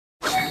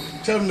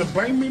Tell them to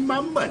bring me my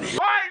money.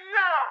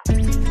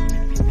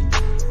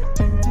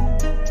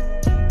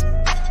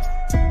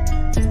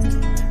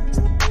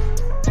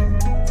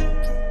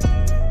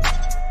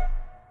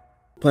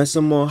 Play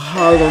some more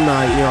Hollow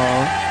Knight,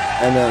 y'all.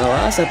 And then the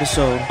last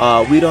episode,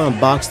 we done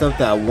boxed up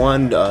that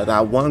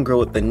one girl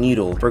with the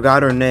needle.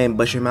 Forgot her name,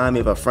 but she reminded me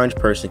of a French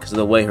person because of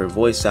the way her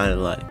voice sounded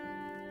like.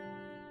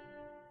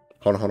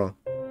 Hold on.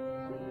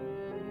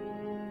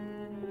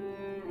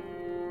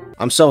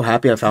 I'm so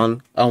happy I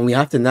found. We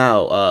have to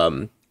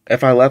now.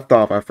 If I left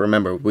off, I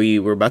remember we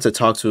were about to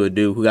talk to a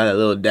dude who got a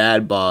little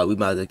dad bod. We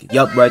about to,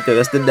 yup, right there.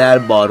 That's the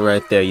dad bod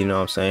right there. You know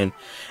what I'm saying?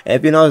 And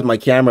if you notice my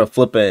camera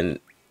flipping,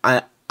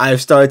 I've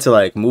started to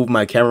like move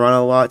my camera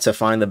around a lot to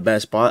find the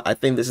best spot. I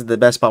think this is the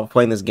best spot for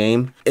playing this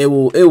game. It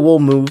will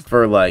move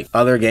for like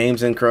other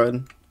games in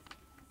CRUD.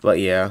 But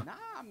yeah.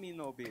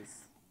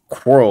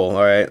 Quarrel,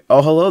 alright.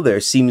 Oh, hello there.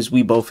 Seems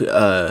we both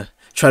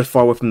tread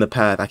far away from the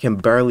path. I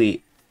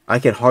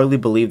can hardly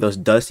believe those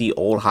dusty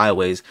old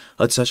highways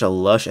are such a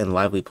lush and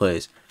lively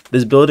place.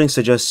 This building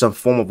suggests some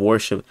form of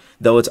worship,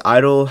 though its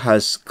idol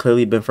has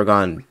clearly been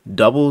forgotten.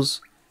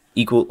 Doubles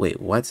equally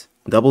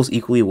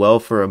well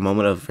for a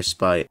moment of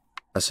respite.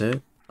 That's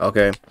it?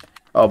 Okay.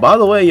 Oh, by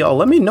the way, y'all,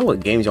 let me know what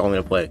games y'all want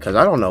me to play, because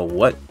I don't know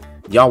what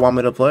y'all want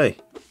me to play.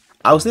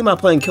 I was thinking about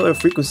playing Killer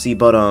Frequency,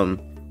 but, I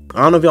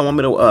don't know if y'all want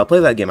me to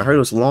play that game. I heard it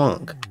was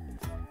long.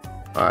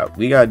 Alright,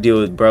 we gotta deal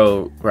with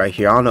bro right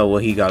here. I don't know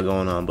what he got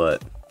going on,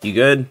 but you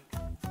good?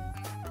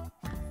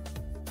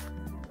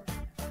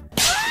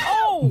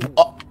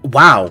 Oh,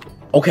 wow.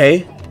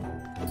 Okay.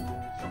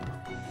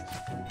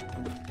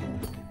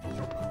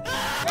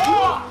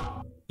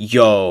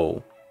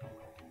 Yo.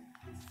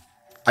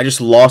 I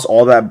just lost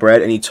all that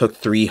bread and he took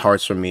 3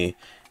 hearts from me.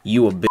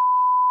 You a bitch.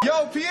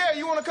 Yo, Pierre,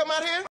 you wanna come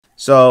out here?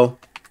 So,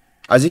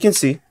 as you can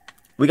see,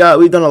 we've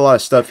done a lot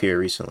of stuff here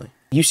recently.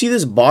 You see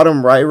this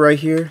bottom right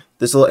here?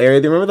 This little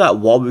area. Remember that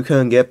wall we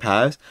couldn't get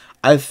past?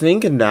 I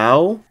think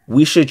now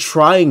we should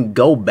try and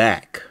go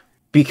back.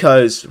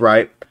 Because,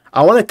 right,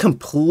 I want to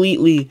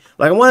completely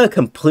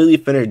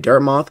finish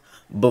Dirtmoth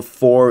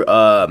before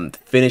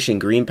finishing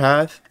Green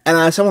Path.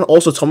 And someone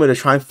also told me to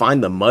try and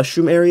find the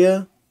mushroom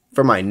area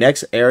for my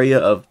next area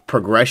of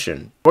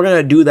progression. We're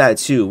gonna do that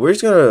too. We're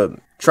just gonna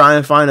try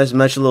and find as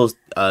much little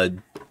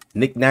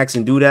knickknacks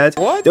and doodads.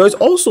 What? There's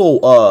also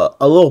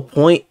a little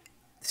point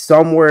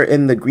somewhere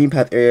in the Green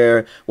Path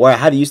area where I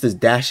had to use this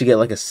dash to get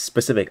like a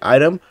specific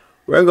item.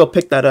 We're gonna go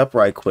pick that up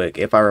right quick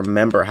if I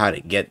remember how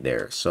to get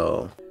there.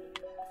 So,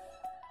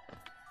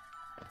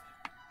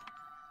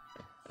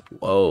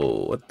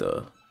 whoa,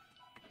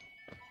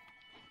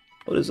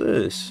 what is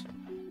this?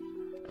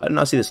 I did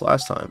not see this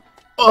last time.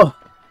 Oh.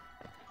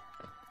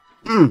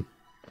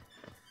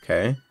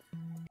 Okay.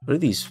 What are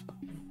these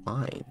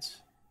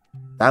mines?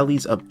 That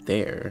leads up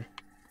there.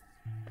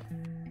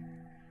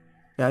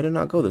 Yeah, I did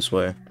not go this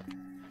way.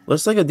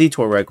 Let's take a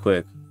detour right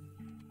quick.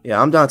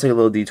 Yeah, I'm down to take a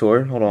little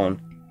detour. Hold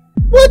on.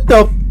 What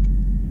the?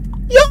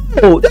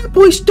 Yo, that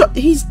boy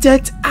he's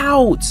decked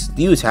out.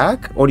 Do you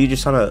attack? Or do you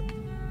just kind of...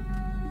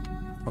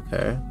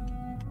 Okay.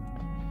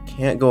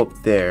 Can't go up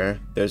there.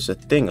 There's a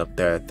thing up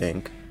there, I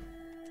think.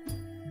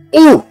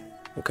 Oh!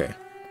 Okay.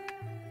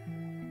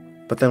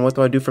 But then what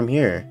do I do from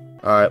here?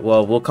 Alright,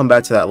 well, we'll come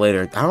back to that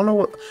later. I don't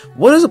know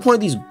what is the point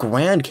of these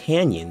Grand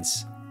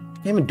Canyons? I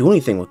can't even do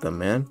anything with them,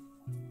 man.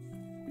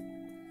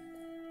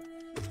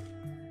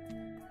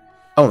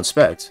 Oh,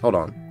 inspect. Hold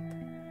on.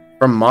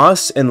 From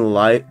moss and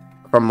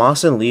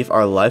leaf,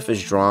 our life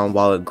is drawn.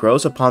 While it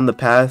grows upon the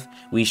path,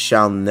 we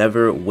shall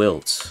never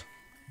wilt.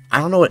 I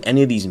don't know what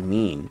any of these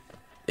mean.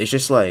 It's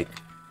just like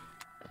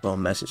a little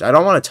message. I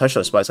don't want to touch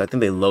those spots. I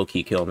think they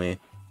low-key kill me.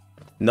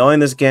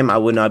 Knowing this game, I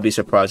would not be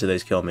surprised if they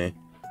kill me.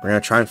 We're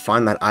gonna try and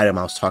find that item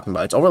I was talking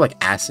about. It's over like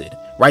acid.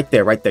 Right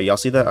there. Y'all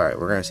see that? Alright,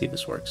 we're gonna see if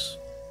this works.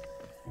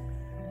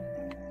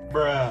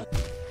 Bruh.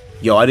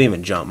 Yo, I didn't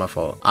even jump. My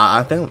fault.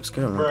 I think I'm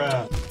scared.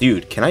 Bruh.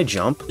 Dude, can I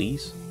jump,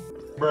 please?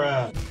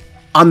 Bruh.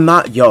 I'm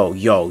not. Yo.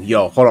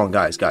 Hold on,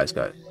 guys.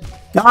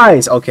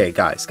 Okay,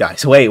 guys.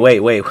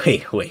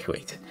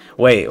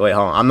 Wait. Hold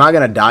on. I'm not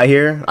gonna die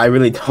here. I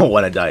really don't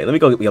want to die. Let me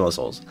go get yellow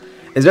souls.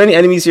 Is there any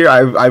enemies here?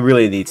 I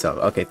really need some.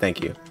 Okay,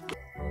 thank you.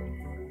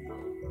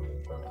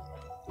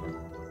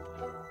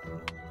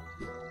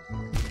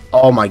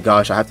 Oh my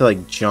gosh, I have to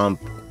like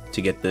jump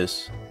to get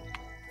this.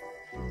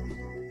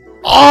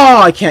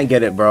 Oh, I can't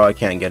get it, bro.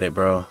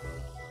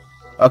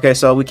 Okay,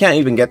 so we can't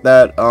even get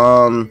that.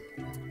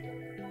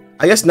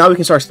 I guess now we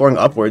can start exploring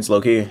upwards,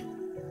 low-key.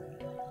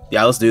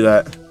 Yeah, let's do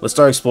that. Let's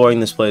start exploring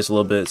this place a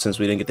little bit since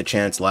we didn't get the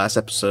chance last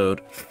episode.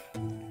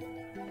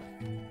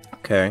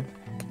 Okay.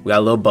 We got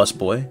a little bus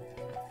boy.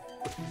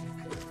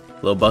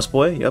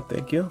 Yep,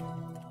 thank you.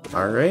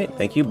 Alright,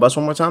 thank you. Bus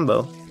one more time,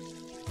 though.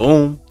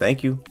 Boom,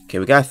 thank you. Okay,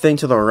 we got a thing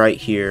to the right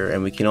here,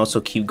 and we can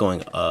also keep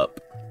going up.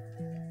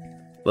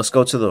 Let's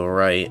go to the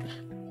right.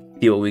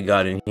 See what we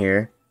got in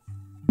here.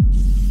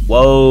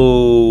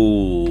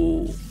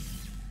 Whoa.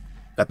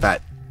 Got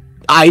that.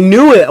 I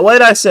knew it! What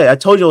did I say? I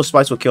told you those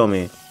spikes would kill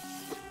me.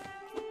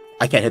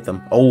 I can't hit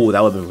them. Oh,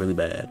 that would have been really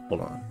bad.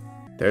 Hold on.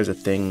 There's a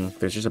thing.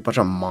 There's just a bunch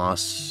of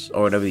moss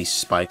or whatever these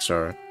spikes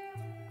are.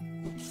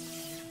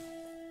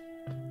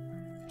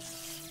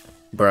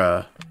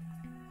 Bruh.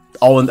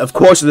 Oh, and of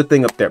course there's a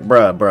thing up there.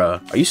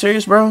 Bruh. Are you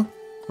serious, bro?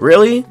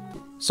 Really?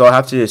 So I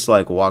have to just,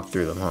 like, walk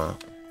through them, huh?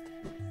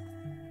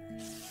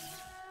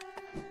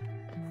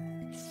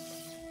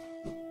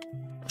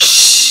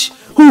 Shh!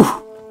 Whew!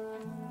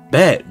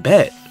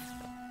 Bet.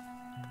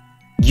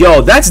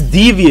 Yo, that's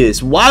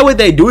devious. Why would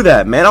they do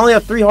that, man? I only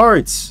have 3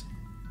 hearts.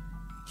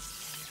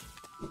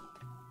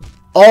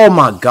 Oh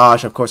my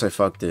gosh, of course I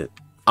fucked it.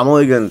 I'm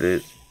only gonna do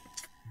it.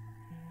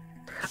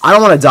 I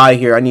don't want to die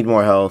here. I need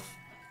more health.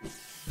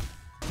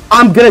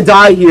 I'm gonna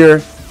die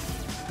here.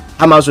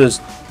 I might as well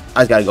just...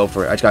 I just gotta go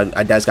for it. I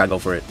just gotta go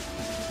for it.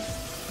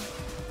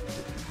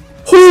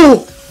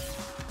 Whew!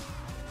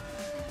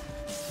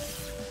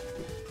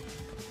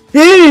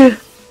 Yeah.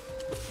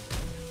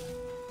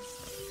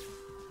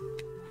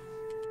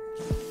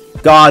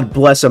 God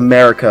bless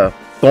America.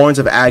 Thorns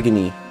of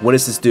Agony. What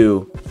does this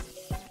do?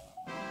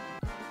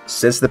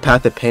 Sense the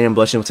path of pain and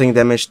blushing. Will take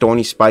damage.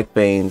 Thorny spike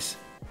veins.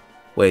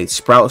 Wait,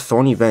 sprout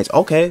thorny veins.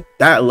 Okay,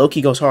 that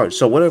low-key goes hard.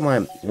 So what are my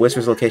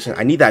whispers locations?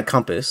 I need that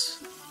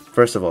compass.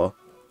 First of all,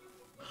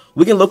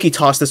 we can low-key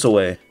toss this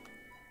away.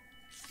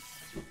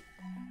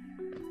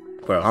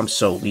 Bro, I'm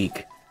so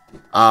weak.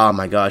 Oh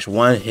my gosh,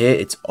 one hit,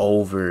 it's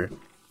over.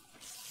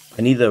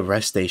 I need the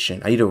rest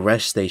station. I need a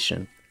rest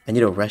station.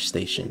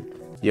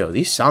 Yo,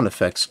 these sound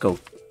effects go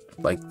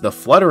like the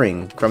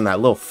fluttering from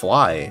that little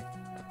fly.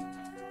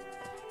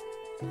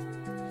 Is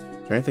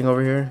there anything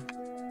over here?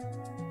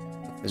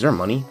 Is there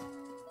money?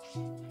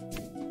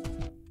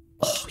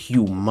 Oh,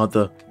 you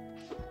mother.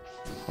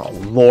 Oh,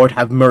 Lord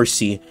have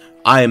mercy.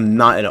 I am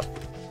not in a...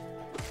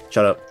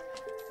 Shut up.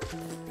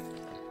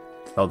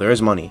 Oh, there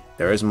is money.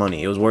 There is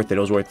money. It was worth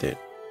it.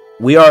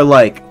 We are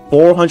like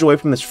 400 away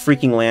from this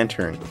freaking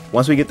lantern.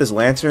 Once we get this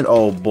lantern,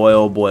 oh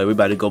boy, we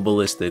about to go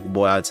ballistic.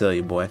 Boy, I tell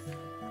you, boy.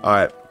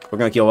 Alright, we're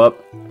gonna go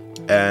up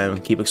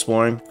and keep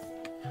exploring.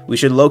 We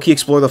should low-key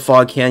explore the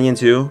Fog Canyon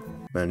too.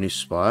 A new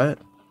spot?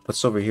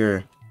 What's over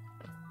here?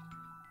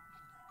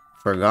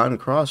 Forgotten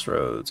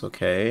Crossroads,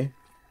 okay.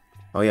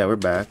 Oh yeah, we're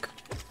back.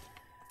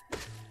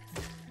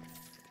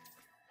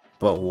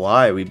 But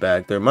why are we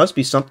back? There must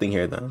be something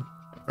here then,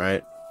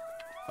 right?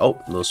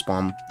 Oh, little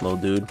spawn, little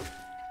dude.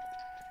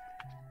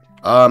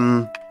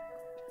 Can't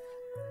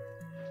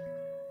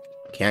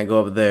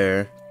go up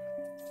there.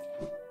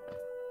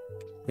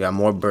 We got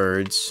more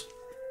birds.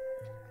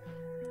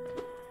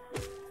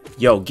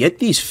 Yo, get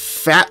these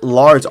fat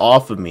lards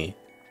off of me.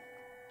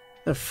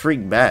 The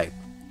freak bag.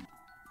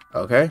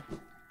 Okay.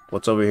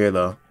 What's over here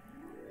though?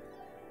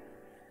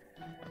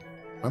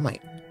 Where am I?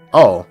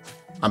 Oh,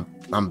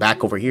 I'm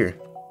back over here.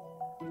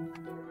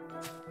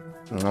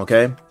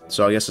 Okay,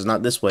 so I guess it's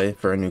not this way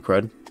for a new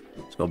crud.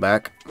 Let's go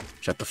back.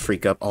 Shut the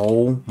freak up.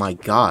 Oh my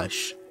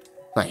gosh.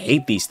 I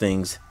hate these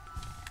things.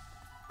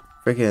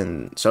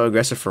 Freaking so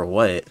aggressive for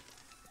what?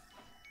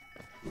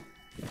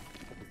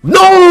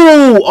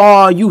 No!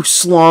 Aw, you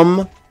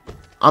slum.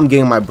 I'm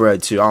getting my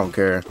bread too. I don't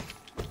care.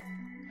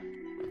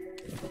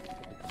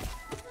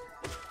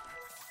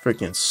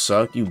 Freaking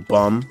suck, you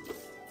bum.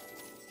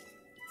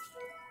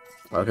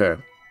 Okay.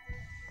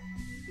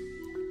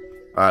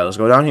 Alright, let's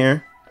go down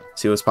here.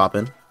 See what's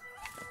popping.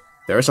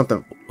 There is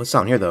something. What's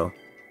down here though?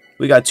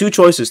 We got 2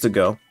 choices to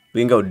go.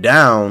 We can go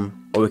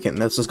down, or we can.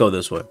 Let's just go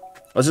this way.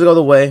 Let's just go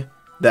the way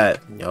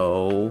that.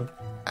 Yo,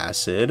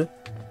 acid.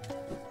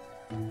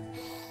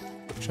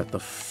 Shut the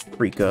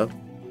freak up.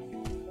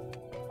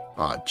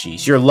 Aw,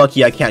 jeez. You're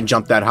lucky I can't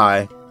jump that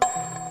high.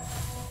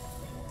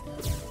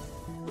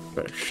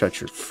 Better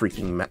shut your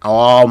freaking mouth.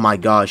 Oh my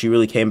gosh, you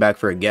really came back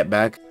for a get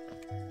back?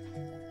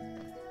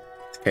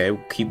 Okay,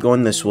 keep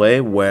going this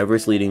way, wherever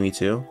it's leading me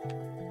to.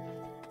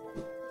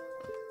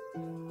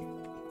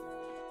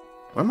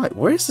 Where am I?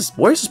 Where's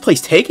this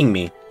place taking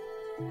me?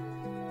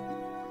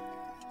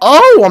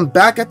 Oh, I'm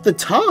back at the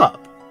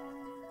top.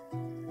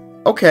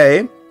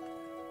 Okay.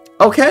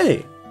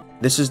 Okay.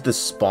 This is the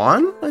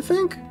spawn, I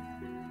think?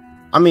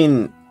 I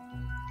mean,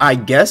 I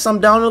guess I'm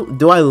down.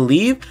 Do I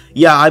leave?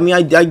 Yeah, I mean,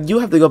 I do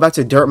have to go back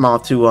to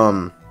Dirtmouth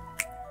to,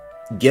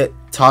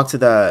 talk to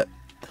that.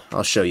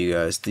 I'll show you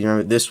guys. Do you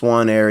remember this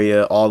one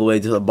area all the way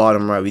to the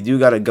bottom right? We do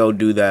gotta go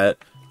do that.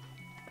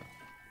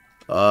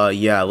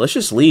 Yeah, let's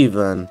just leave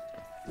then.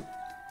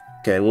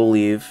 Okay, we'll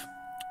leave.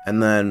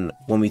 And then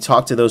when we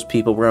talk to those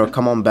people, we're gonna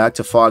come on back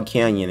to Fog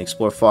Canyon,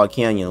 explore Fog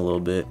Canyon a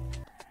little bit.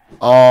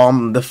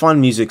 The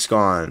fun music's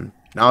gone.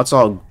 Now it's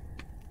all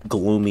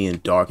gloomy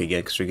and dark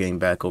again because we're getting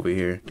back over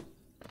here.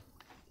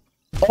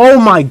 Oh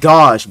my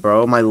gosh,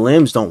 bro. My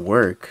limbs don't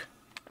work.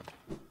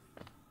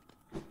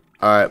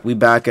 Alright, we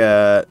back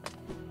at,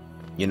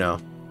 you know,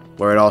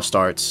 where it all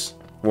starts.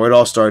 Where it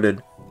all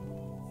started.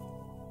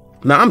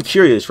 Now, I'm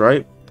curious,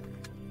 right?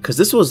 Because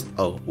this was...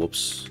 Oh,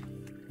 whoops.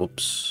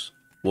 Whoops.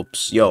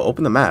 Whoops. Yo,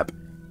 open the map.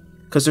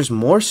 Because there's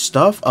more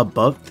stuff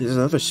above... There's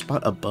another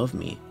spot above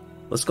me.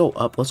 Let's go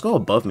up. Let's go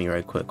above me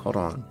right quick. Hold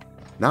on.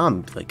 Now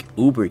I'm, like,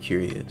 uber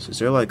curious. Is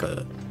there, like,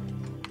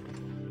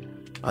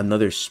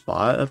 another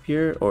spot up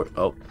here? Or...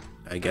 Oh,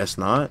 I guess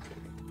not.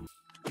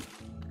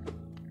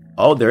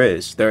 Oh, there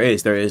is. Okay,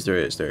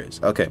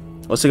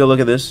 let's take a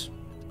look at this.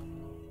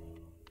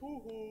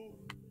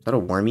 Is that a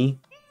wormy?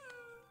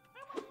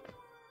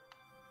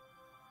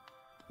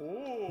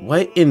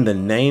 What in the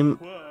name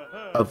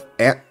of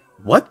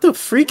what the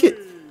freak it?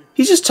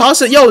 He's just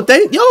tossing. Yo,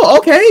 okay,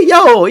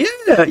 yo,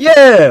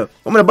 yeah.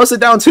 I'm gonna bust it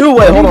down too.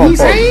 Wait, hold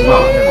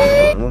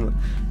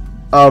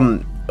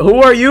on. Who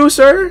are you,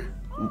 sir?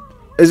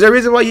 Is there a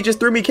reason why you just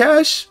threw me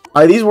cash?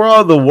 These were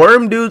all the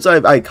worm dudes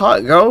I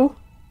caught. Go.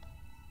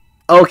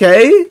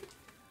 Okay.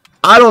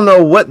 I don't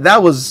know what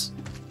that was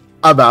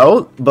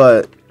about,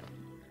 but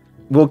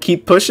we'll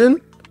keep pushing.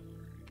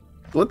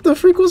 What the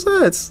freak was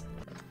that?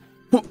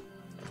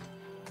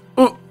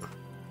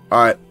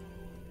 Alright.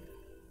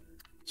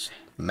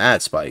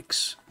 Mad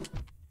spikes.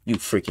 You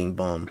freaking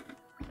bum.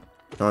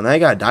 No, now you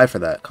gotta die for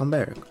that. Come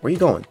back. Where you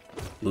going,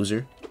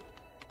 loser?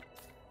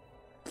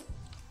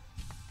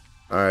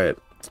 Alright.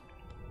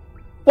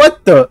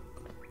 What the?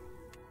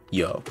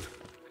 Yo.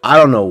 I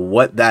don't know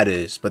what that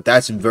is, but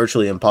that's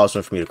virtually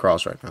impossible for me to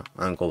cross right now.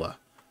 I ain't gonna lie.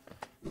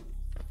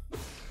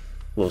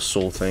 Little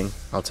soul thing.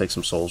 I'll take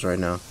some souls right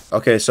now.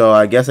 Okay, so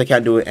I guess I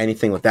can't do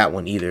anything with that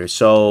one either.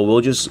 So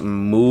we'll just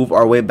move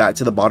our way back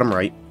to the bottom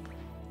right.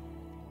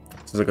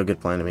 Sounds like a good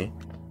plan to me.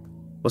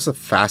 What's the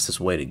fastest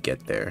way to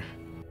get there?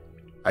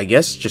 I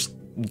guess just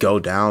go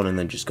down and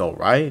then just go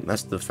right.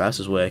 That's the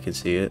fastest way I can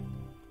see it.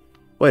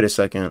 Wait a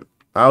second.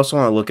 I also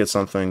want to look at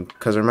something,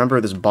 because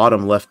remember this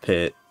bottom left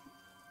pit,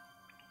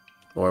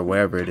 or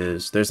wherever it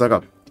is, there's like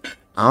a,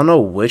 I don't know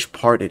which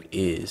part it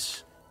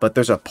is, but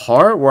there's a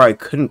part where I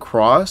couldn't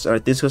cross, and I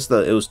think it's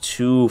because it was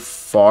too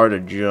far to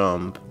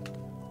jump.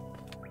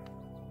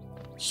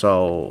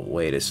 So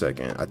wait a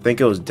second, I think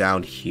it was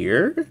down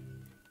here,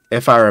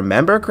 if I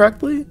remember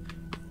correctly.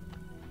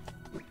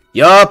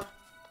 Yup.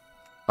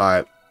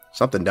 Alright,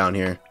 something down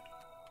here.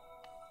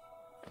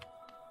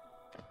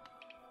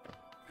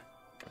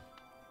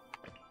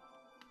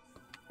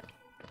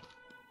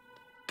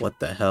 What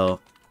the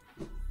hell?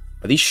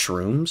 Are these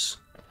shrooms?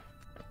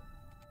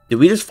 Did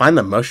we just find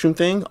the mushroom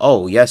thing?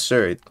 Oh, yes,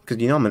 sir. Because,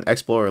 you know, I'm an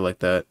explorer like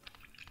that.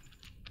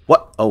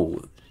 What?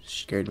 Oh,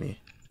 scared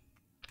me.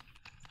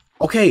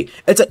 Okay,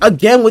 it's like,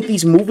 again with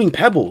these moving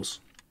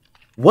pebbles.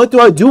 What do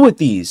I do with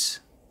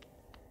these?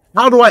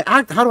 How do I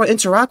act? How do I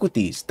interact with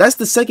these? That's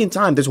the second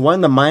time. There's one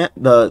in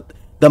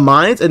the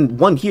mines and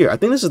one here. I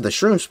think this is the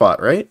shroom spot,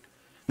 right?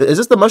 Is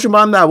this the mushroom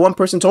bomb that one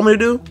person told me to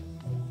do?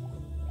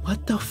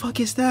 What the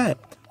fuck is that?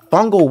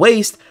 Fungal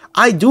waste.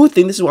 I do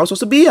think this is where I'm supposed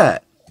to be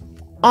at.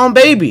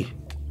 Baby.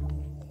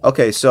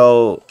 Okay,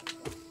 so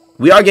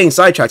we are getting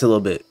sidetracked a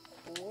little bit.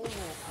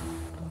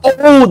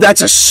 Oh, that's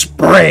a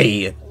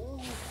spray.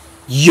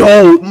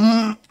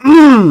 Yo.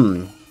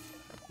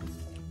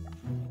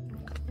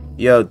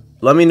 Yo,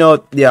 let me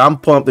know. Yeah, I'm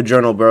pulling up the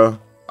journal, bro.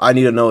 I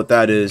need to know what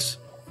that is.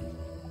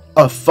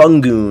 A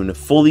fungoon,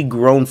 fully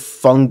grown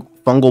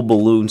fungal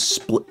balloon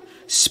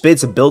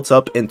spits built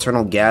up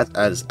internal gas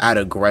as at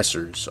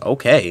aggressors.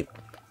 Okay.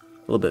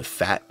 A little bit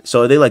fat.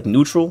 So are they like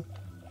neutral?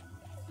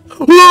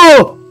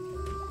 Whoa!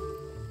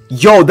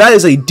 Yo, that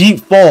is a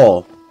deep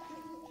fall.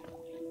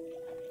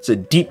 It's a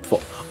deep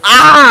fall.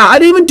 Ah! I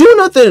didn't even do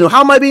nothing. How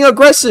am I being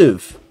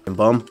aggressive?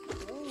 Bum.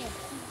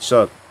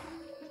 Suck.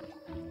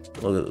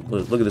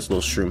 Look at this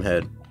little shroom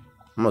head.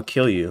 I'm gonna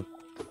kill you.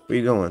 Where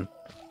you going?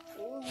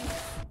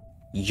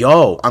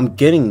 Yo, I'm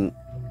getting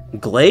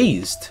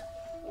glazed.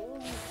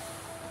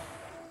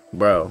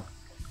 Bro.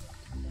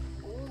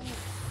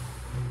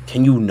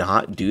 Can you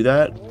not do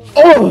that?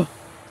 Oh!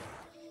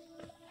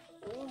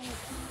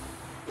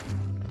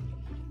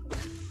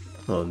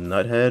 Little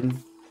nuthead.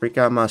 Freak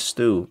out my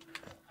stew.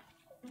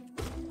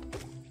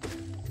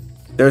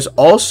 There's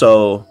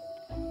also...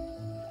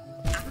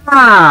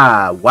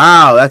 Ah!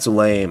 Wow, that's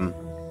lame.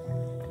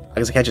 I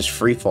guess I can't just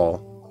free fall.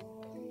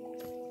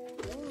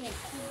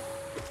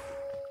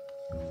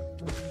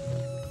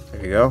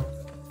 There you go.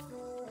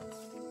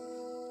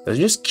 Does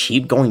it just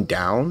keep going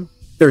down?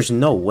 There's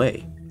no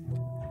way.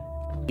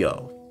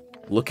 Yo,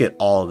 look at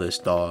all this,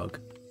 dog.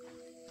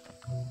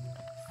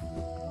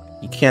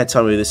 You can't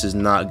tell me this is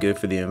not good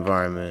for the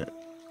environment.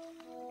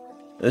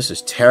 This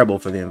is terrible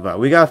for the environment.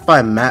 We gotta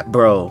find Matt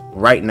Bro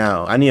right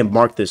now. I need to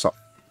mark this off.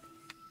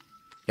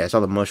 Yeah, I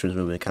saw the mushrooms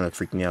moving. It kind of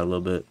freaked me out a little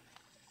bit.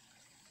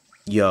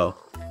 Yo,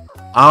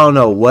 I don't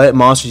know what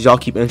monsters y'all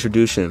keep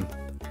introducing.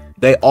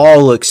 They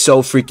all look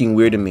so freaking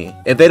weird to me.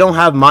 If they don't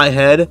have my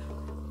head,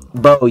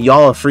 bro,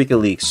 y'all are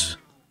freaking leaks.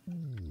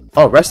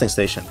 Oh, resting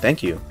station.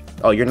 Thank you.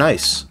 Oh, you're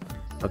nice.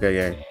 Okay,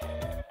 gang.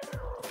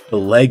 The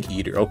leg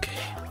eater. Okay.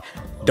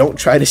 Don't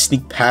try to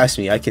sneak past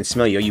me. I can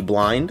smell you. Are you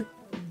blind?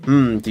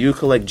 Do you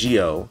collect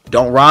Geo?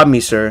 Don't rob me,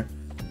 sir.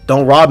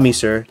 Don't rob me,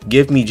 sir.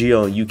 Give me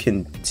Geo and you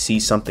can see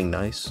something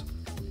nice.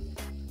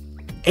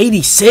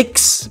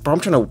 86? Bro, I'm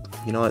trying to...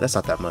 You know what? That's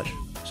not that much.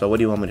 So what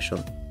do you want me to show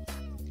me?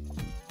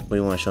 What do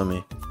you want to show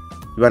me?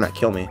 You better not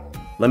kill me.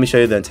 Let me show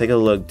you then. Take a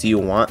look. Do you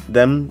want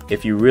them?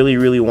 If you really,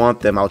 really want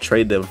them, I'll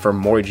trade them for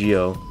more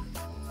Geo.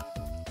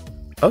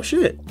 Oh,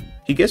 shit.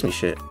 He gives me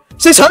shit.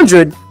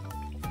 600?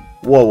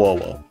 Whoa, whoa,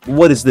 whoa.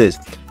 What is this?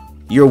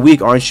 You're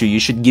weak, aren't you? You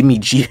should give me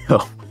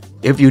Geo.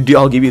 If you do,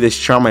 I'll give you this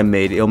charm I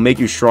made. It'll make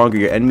you stronger.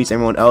 Your enemies,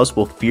 everyone else,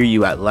 will fear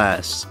you at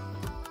last.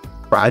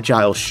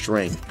 Fragile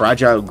strength.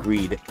 Fragile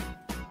greed.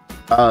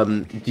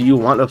 Do you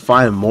want to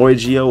find more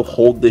Geo?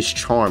 Hold this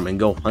charm and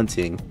go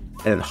hunting.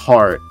 And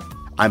heart.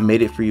 I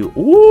made it for you.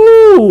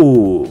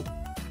 Ooh!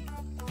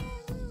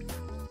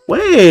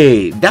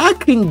 Wait, that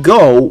can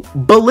go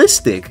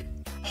ballistic.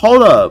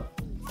 Hold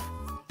up.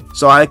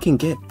 So I can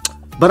get...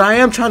 But I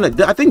am trying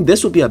to... I think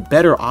this would be a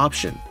better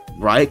option,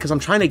 right? Because I'm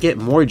trying to get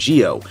more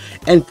Geo.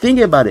 And think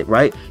about it,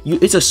 right?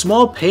 It's a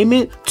small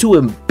payment to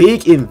a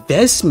big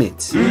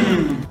investment.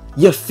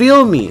 You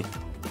feel me?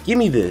 Give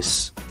me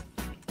this.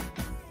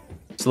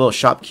 It's a little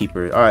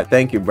shopkeeper. All right,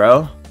 thank you,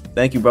 bro.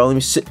 Thank you, bro. Let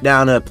me sit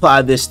down and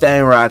apply this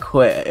thing right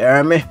quick. You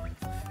hear me?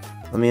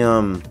 Let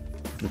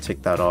me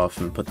take that off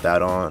and put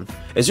that on.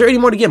 Is there any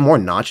more to get more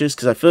notches?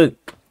 Because I feel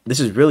like this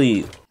is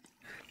really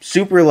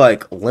super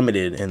like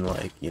limited in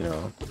like, you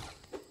know,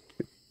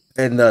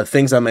 and the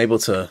things I'm able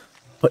to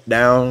put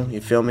down.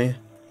 You feel me?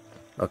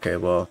 Okay,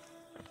 well.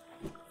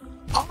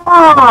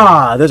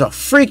 Ah, there's a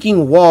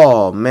freaking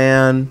wall,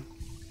 man.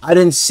 I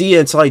didn't see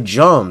it until I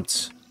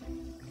jumped.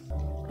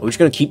 Are we just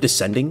gonna keep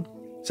descending?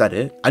 Is that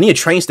it? I need a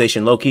train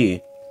station, low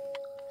key.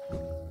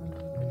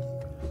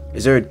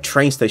 Is there a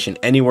train station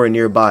anywhere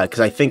nearby? Because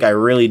I think I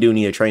really do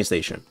need a train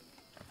station.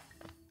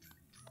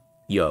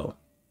 Yo.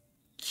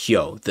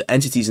 Yo, the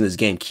entities in this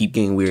game keep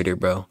getting weirder,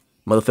 bro.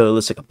 Motherfucker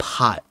looks like a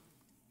pot.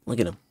 Look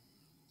at him.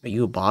 Are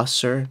you a boss,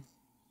 sir?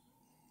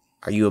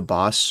 Are you a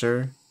boss,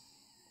 sir?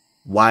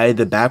 Why did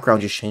the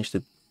background just change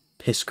to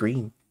piss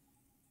green?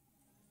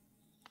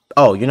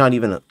 Oh, you're not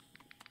even a...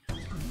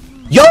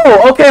 Yo,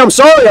 okay, I'm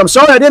sorry. I'm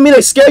sorry. I didn't mean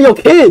to scare your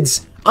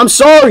kids. I'm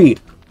sorry.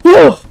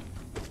 Whew.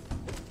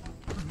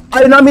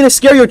 I did not mean to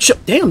scare your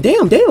damn.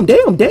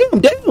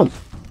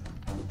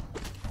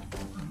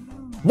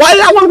 Why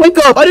did I want to wake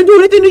up? I didn't do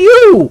anything to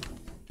you.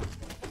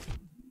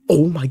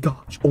 Oh my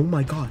gosh. Oh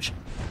my gosh.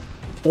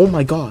 Oh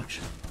my gosh.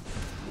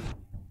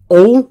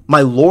 Oh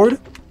my lord.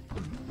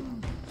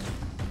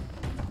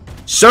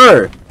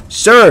 Sir,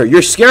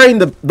 you're scaring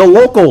the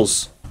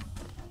locals.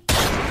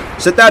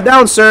 Sit that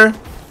down, sir.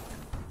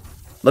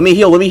 Let me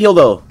heal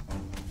though.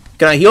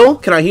 Can I heal?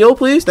 Can I heal,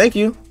 please? Thank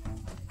you.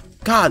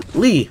 God,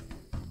 Lee.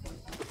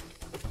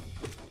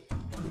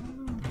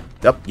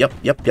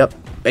 Yep.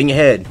 Bang your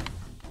head.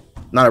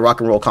 Not a rock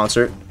and roll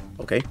concert.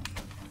 Okay.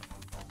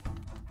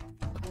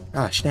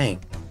 Gosh, dang.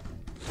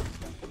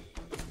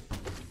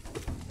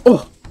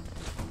 Oh.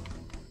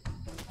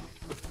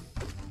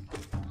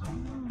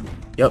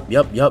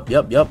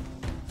 Yep.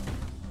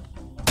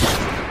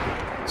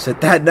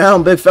 Sit that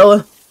down, big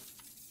fella.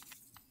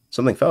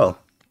 Something fell.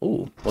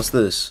 Ooh, what's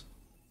this?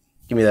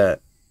 Give me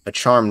that. A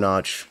charm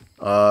notch.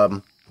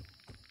 Y'all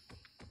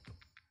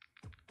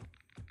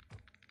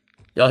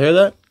hear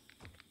that?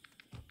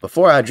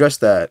 Before I address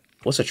that,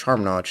 what's a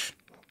charm notch?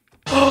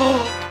 Woo!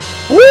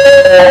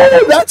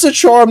 That's a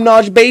charm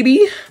notch,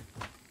 baby!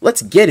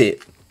 Let's get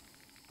it.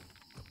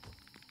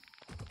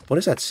 What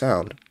is that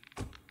sound?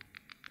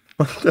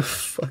 What the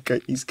fuck are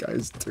these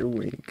guys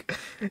doing?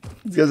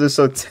 These guys are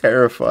so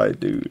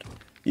terrified, dude.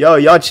 Yo,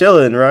 y'all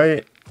chilling,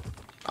 right?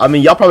 I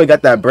mean, y'all probably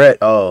got that bread.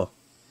 Oh.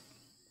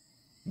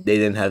 They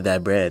didn't have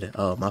that bread.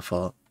 Oh, my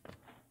fault.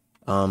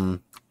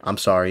 I'm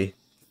sorry.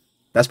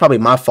 That's probably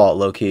my fault,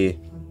 low-key.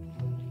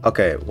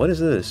 Okay, what is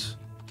this?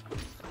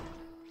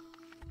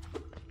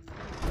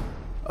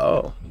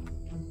 Oh.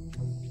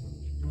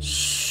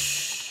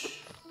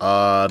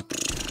 I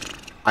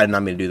did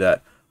not mean to do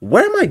that.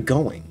 Where am I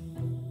going?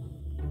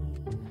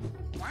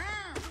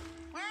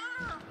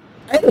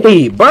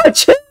 Hey, bro,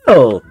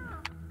 chill!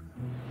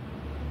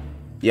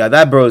 Yeah,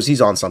 that bro's, he's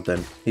on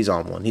something. He's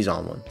on one.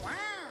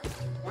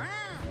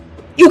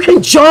 You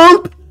can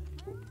jump!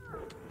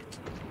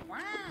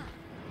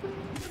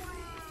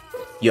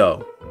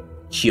 Yo,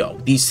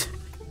 these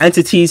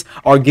entities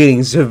are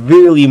getting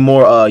severely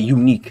more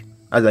unique,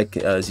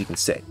 as you can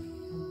say.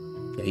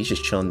 Yeah, he's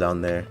just chilling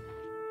down there.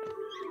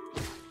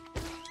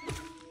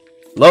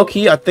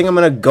 Low-key, I think I'm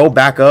gonna go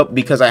back up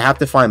because I have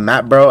to find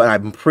Matt, bro, and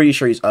I'm pretty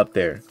sure he's up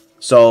there.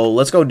 So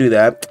let's go do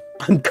that.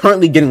 I'm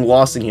currently getting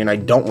lost in here, and I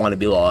don't want to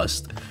be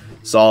lost.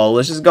 So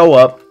let's just go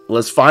up.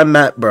 Let's find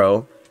Matt,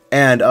 bro,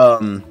 and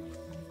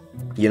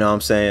you know what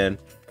I'm saying.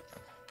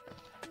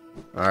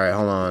 All right,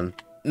 hold on.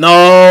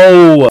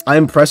 No! It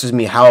impresses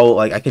me how,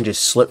 like, I can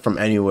just slip from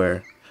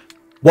anywhere.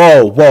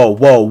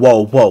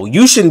 Whoa.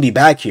 You shouldn't be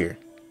back here.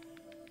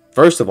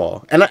 First of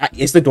all. And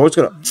is the door's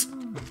gonna...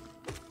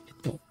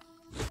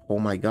 Oh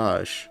my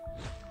gosh.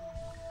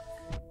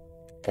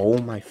 Oh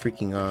my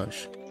freaking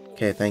gosh.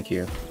 Okay, thank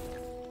you.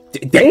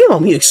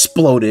 Damn, he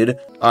exploded.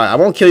 Alright, I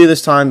won't kill you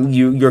this time.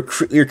 You're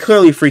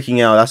clearly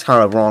freaking out. That's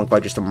kind of wrong by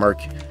just to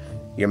murk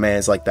your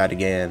mans like that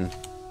again.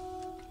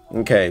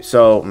 Okay,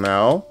 so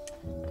now...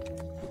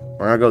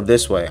 we're gonna go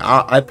this way.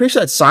 I'm pretty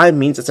sure that sign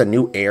means it's a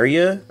new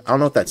area. I don't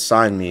know what that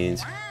sign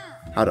means.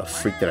 How the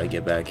freak did I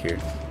get back here?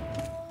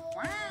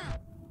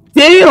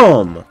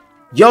 Damn!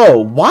 Yo,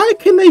 why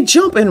can they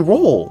jump and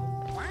roll?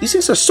 These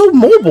things are so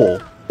mobile.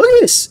 Look at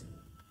this.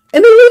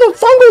 And they leave a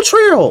fungal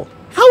trail.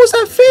 How is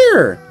that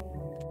fair?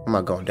 I'm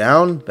not going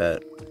down,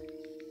 but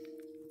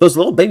those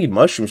little baby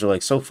mushrooms are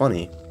like so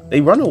funny.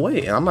 They run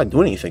away and I'm not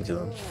doing anything to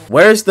them.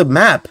 Where's the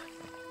map?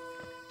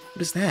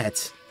 What is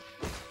that?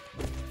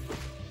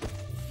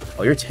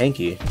 Oh, you're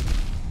tanky.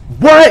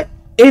 What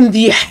in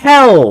the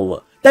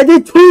hell? That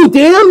did 2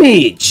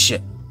 damage!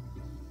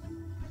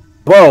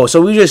 Bro,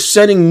 so we're just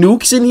sending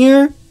nukes in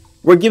here?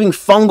 We're giving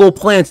fungal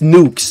plants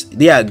nukes.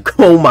 Yeah,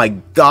 oh my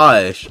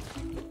gosh.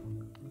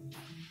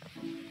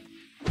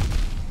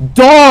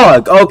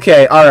 Dog!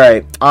 Okay,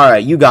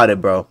 alright, you got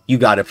it, bro. You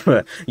got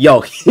it.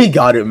 Yo, he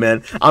got it,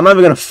 man. I'm not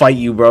even gonna fight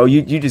you, bro.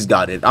 You just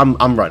got it. I'm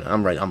running,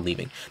 I'm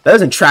leaving. That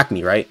doesn't track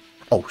me, right?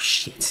 Oh,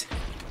 shit.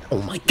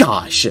 Oh my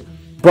gosh.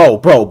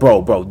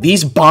 Bro.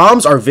 These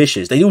bombs are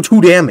vicious. They do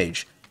 2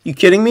 damage. You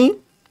kidding me?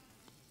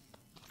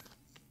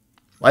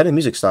 Why did the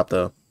music stop,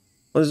 though?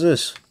 What is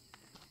this?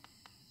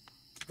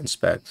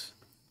 Inspect.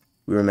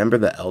 We remember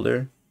the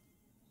elder?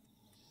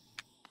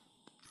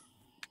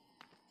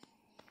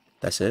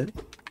 That's it?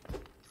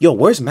 Yo,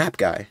 where's map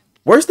guy?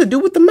 Where's the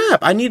dude with the map?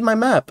 I need my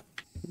map.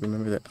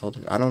 Remember the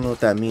elder? I don't know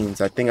what that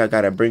means. I think I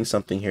gotta bring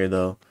something here,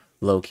 though.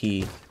 Low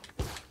key.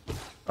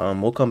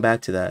 We'll come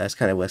back to that. That's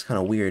kind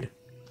of weird.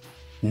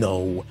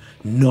 No.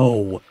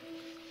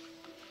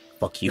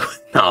 Fuck you.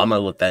 No, I'm gonna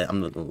look that.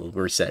 I'm gonna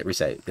reset.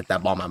 Get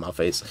that bomb out of my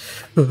face.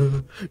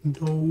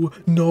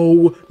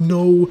 No.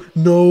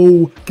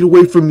 Get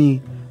away from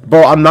me.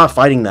 Bro, I'm not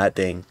fighting that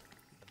thing.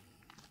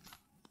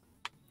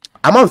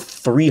 I'm on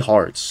 3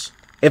 hearts.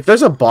 If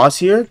there's a boss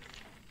here,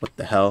 what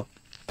the hell?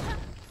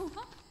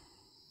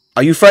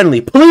 Are you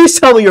friendly? Please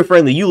tell me you're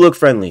friendly. You look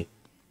friendly.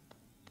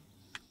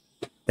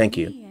 Thank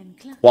you.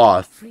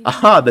 Wath.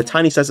 Aha, the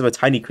tiny sense of a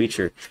tiny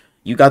creature.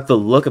 You got the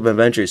look of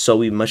adventure, so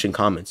we much in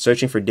common.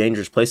 Searching for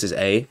dangerous places,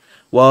 eh?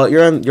 Well,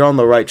 you're on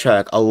the right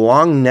track. A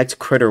long-necked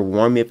critter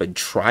warned me of a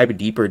tribe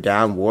deeper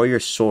down. Warrior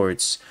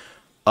swords.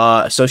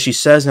 So she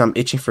says I'm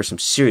itching for some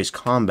serious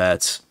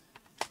combats.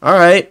 All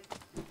right,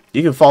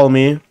 you can follow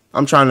me.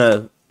 I'm trying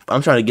to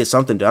get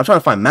something done. I'm trying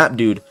to find map,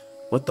 dude.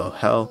 What the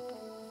hell?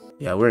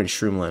 Yeah, we're in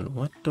Shroomland.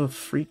 What the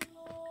freak?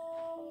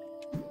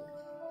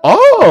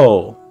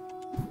 Oh,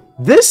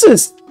 this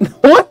is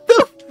what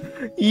the.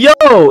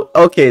 Yo,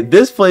 okay,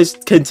 this place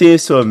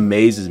continues to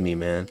amaze me,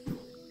 man.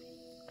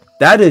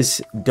 That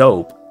is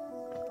dope.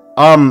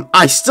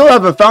 I still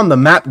haven't found the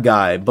map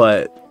guy,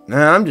 but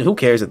nah, who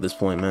cares at this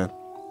point, man?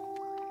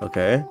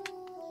 Okay.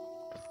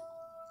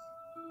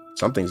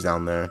 Something's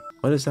down there.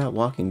 What is that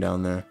walking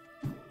down there?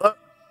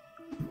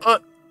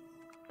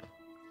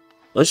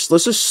 Let's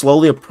just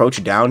slowly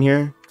approach down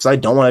here, because I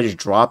don't want to just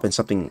drop and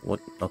something. What?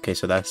 Okay,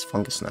 so that's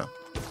fungus now.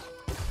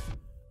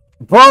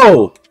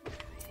 Bro!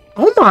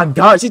 Oh my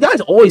god, these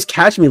guys always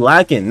catch me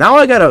lacking. Now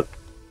I gotta...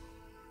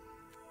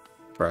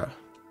 Bruh.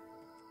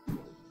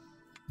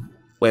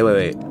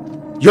 Wait.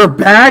 You're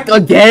back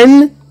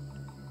again?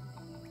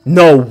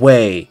 No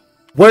way.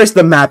 Where's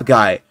the map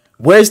guy?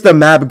 Where's the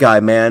map guy,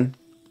 man?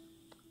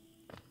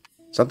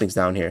 Something's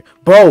down here.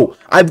 Bro,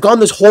 I've gone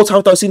this whole time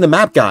without seeing the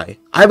map guy.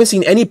 I haven't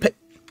seen any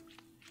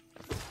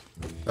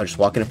Y'all just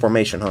walking in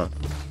formation, huh?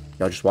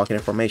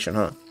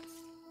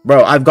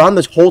 Bro, I've gone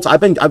this whole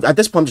time. At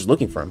this point, I'm just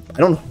looking for him. I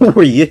don't know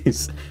where he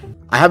is.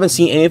 I haven't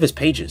seen any of his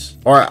pages.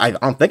 Or I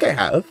don't think I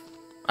have.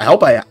 I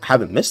hope I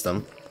haven't missed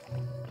them.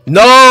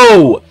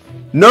 No!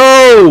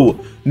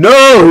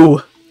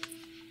 Bro,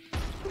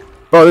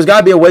 there's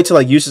gotta be a way to,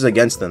 like, use this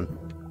against them.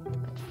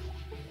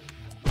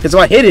 Because if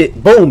I hit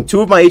it, boom,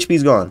 2 of my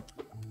HP's gone.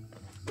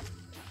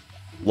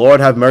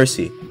 Lord have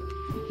mercy.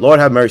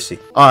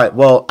 Alright,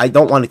 well, I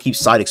don't want to keep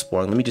side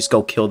exploring. Let me just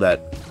go kill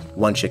that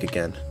one chick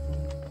again.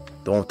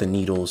 The one with the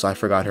needles. I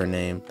forgot her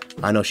name.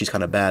 I know she's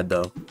kind of bad,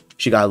 though.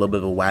 She got a little bit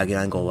of a wagon,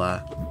 I ain't gonna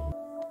lie.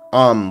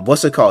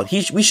 What's it called?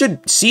 We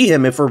should see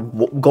him if we're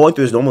going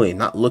through this normally and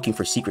not looking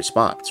for secret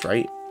spots,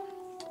 right?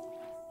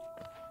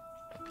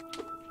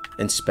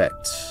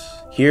 Inspect.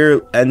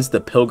 Here ends the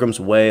pilgrim's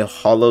way.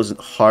 Hollow's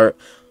heart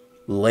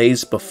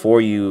lays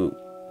before you.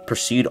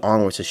 Proceed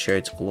onwards to share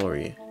its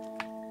glory.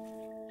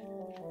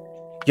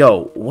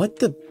 Yo, what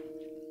the...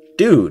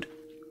 Dude.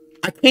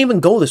 I can't even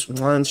go this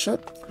one.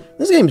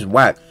 This game's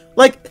whack.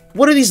 Like,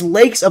 what are these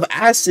lakes of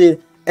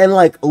acid and,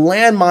 like,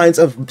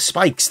 landmines of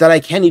spikes that I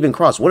can't even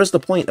cross? What is the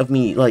point of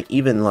me, like,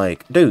 even,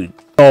 like... Dude.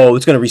 Oh,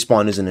 it's gonna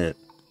respawn, isn't it?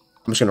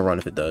 I'm just gonna run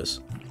if it does.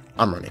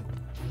 I'm running.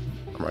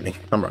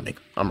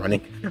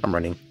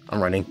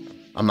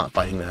 I'm not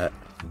fighting that.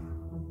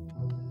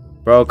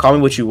 Bro, call me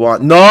what you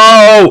want.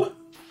 No!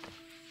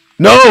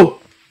 No,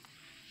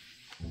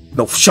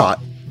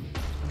 shot.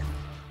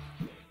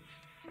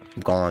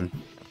 I'm gone.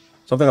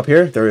 Something up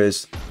here? There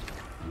is.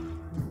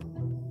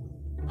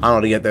 I don't know how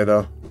to get there,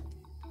 though.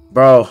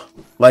 Bro,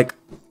 like,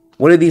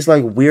 what are these,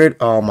 like, weird...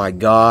 Oh, my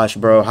gosh,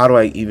 bro. How do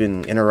I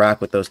even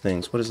interact with those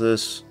things? What is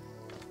this?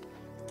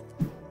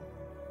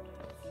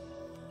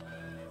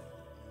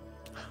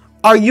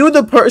 Are you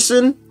the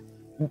person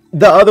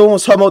the other one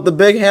was talking about, the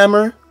big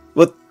hammer?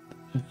 With...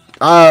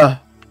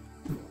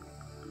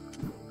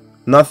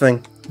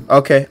 Nothing.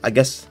 Okay, I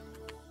guess.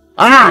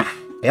 Ah!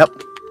 Yep.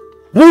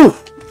 Woo!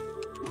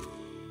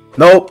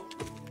 Nope.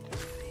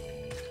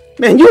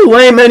 Man, you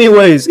lame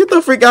anyways. Get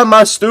the freak out of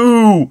my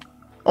stew.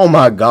 Oh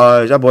my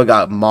gosh, that boy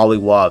got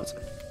mollywopped.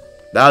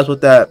 That's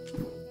what that.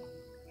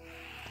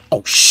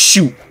 Oh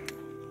shoot!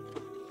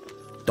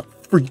 The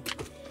freak.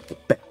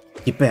 Get back.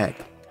 Get back.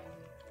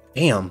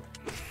 Damn.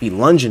 Be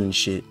lunging and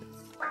shit.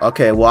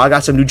 Okay, well I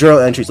got some new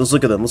journal entries. Let's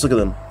look at them. Let's look at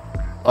them.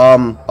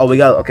 Oh, we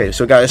got, okay,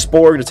 so we got a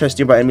spore to test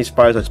nearby enemies,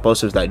 fires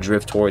explosives that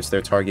drift towards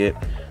their target.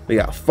 We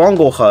got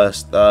fungal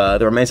husk, the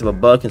remains of a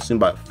bug consumed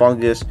by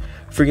fungus,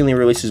 frequently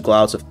releases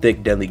clouds of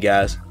thick, deadly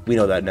gas. We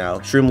know that now.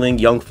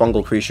 Shroomling, young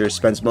fungal creature,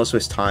 spends most of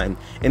his time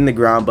in the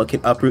ground, but can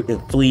uproot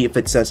and flee if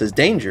it senses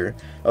danger.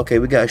 Okay,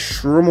 we got a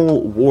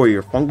Shroomel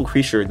warrior, fungal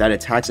creature that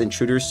attacks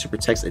intruders to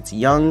protect its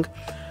young.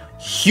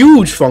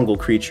 Huge fungal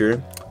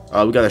creature.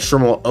 We got a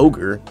Shroomel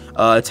ogre,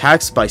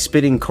 attacks by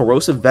spitting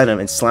corrosive venom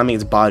and slamming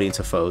its body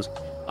into foes.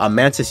 A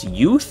mantis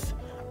youth,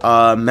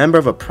 member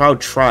of a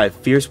proud tribe,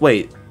 fierce.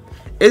 Wait,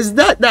 is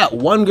that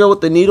one girl with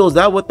the needle? Is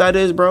that what that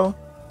is, bro?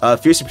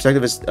 Fiercely protective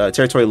of its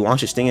territory,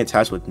 launches stinging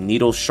attacks with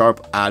needle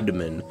sharp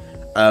abdomen.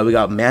 We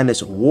got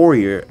mantis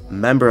warrior,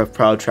 member of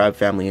proud tribe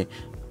family,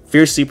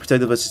 fiercely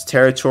protective of its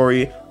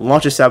territory,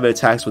 launches savage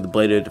attacks with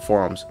bladed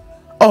forearms.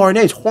 Oh, her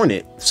name's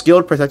Hornet,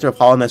 skilled protector of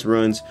Hollow Nest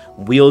ruins,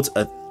 wields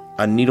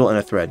a needle and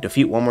a thread.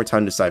 Defeat one more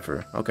time to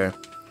decipher. Okay.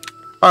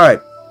 Alright.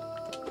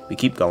 We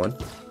keep going.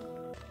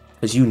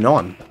 Because you know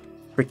I'm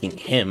freaking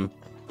him.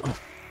 Oh.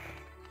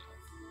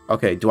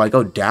 Okay, do I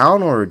go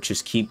down or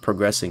just keep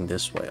progressing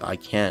this way? I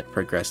can't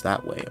progress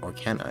that way. Or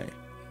can I?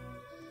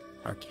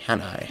 Or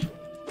can I?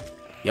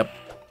 Yep.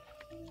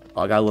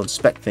 Oh, I got a little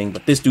inspect thing,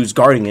 but this dude's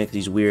guarding it because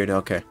he's weird.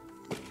 Okay.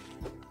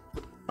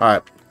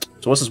 Alright.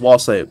 So what's this wall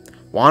say?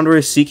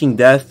 Wanderers seeking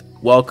death,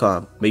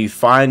 welcome. May you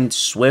find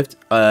swift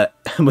end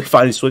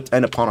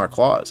upon our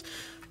claws.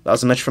 That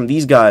was a message from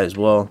these guys.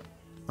 Well,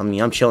 I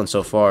mean, I'm chilling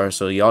so far,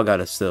 so y'all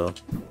gotta step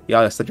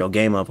your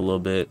game up a little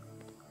bit.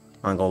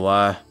 I ain't gonna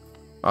lie.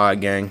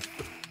 Alright, gang.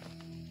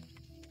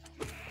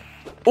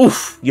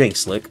 Oof, you ain't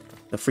slick.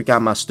 The freak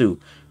out my stew.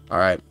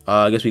 Alright,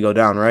 I guess we go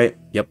down, right?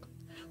 Yep.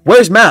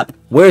 Where's map?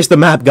 Where's the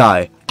map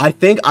guy? I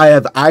think I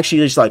have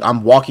actually just, like,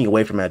 I'm walking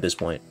away from it at this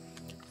point.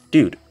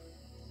 Dude.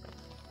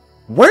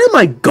 Where am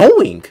I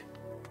going?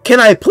 Can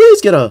I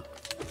please get a...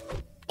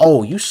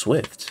 Oh, you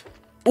swift.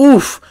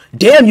 Oof.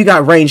 Damn, you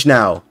got range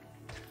now.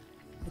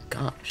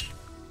 Gosh.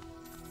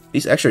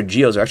 These extra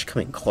geos are actually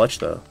coming clutch,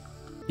 though.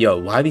 Yo,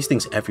 why are these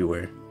things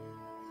everywhere?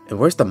 And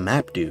where's the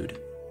map, dude?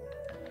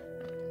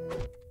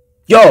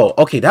 Yo,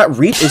 okay, that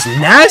reach is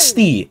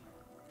nasty.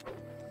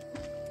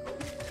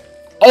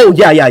 Oh,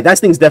 yeah, that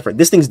thing's different.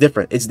 This thing's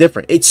different. It's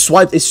different. It's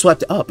swept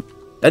up.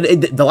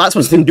 The last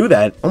ones didn't do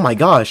that. Oh, my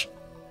gosh.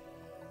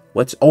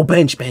 What's... Oh,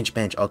 bench.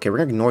 Okay, we're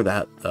gonna ignore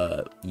that,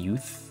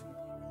 youth.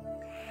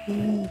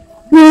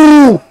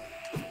 No!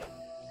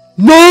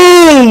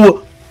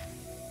 No!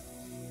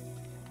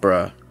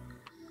 Bruh.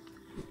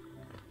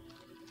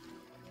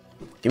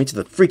 Give me to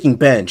the freaking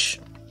bench.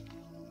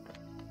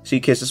 See,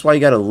 kids, that's why you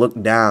gotta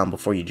look down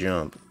before you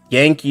jump.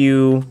 Yank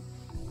you.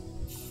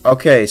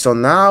 Okay, so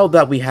now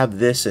that we have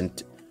this,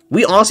 and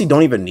we honestly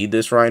don't even need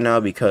this right now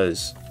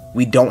because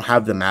we don't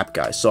have the map,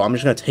 guys. So I'm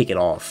just gonna take it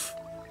off.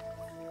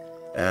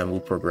 And we'll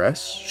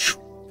progress.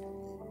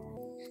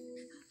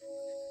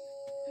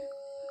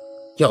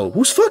 Yo,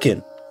 who's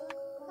fucking?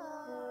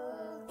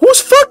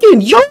 Who's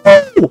fucking?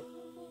 Yo!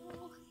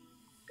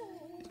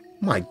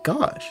 My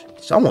gosh,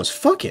 someone's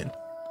fucking.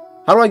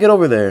 How do I get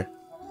over there?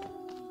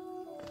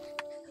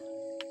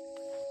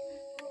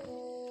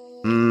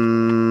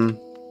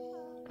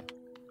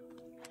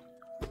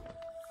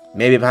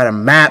 Maybe if I had a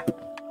map.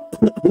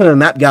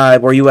 Map guy,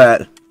 where you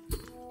at?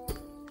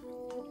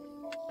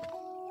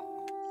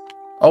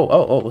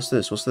 Oh, what's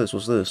this?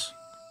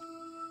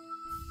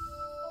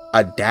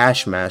 A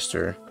dash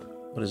master.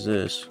 What is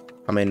this?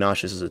 How many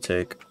notches does it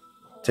take?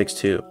 It takes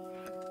 2.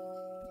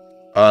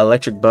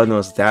 Electric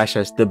bundles dash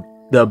as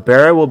the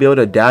bearer will be able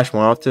to dash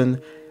more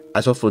often,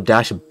 as well will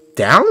dash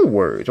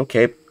downwards.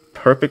 Okay,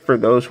 perfect for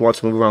those who want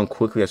to move around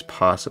quickly as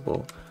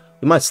possible.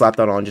 We might slap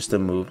that on just to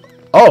move.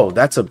 Oh,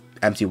 that's a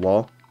empty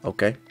wall.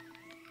 Okay.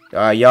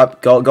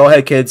 Yup. Go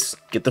ahead, kids.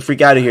 Get the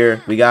freak out of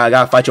here. I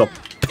gotta fight your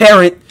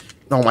parent.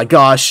 Oh my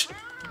gosh.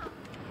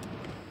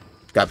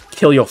 Gotta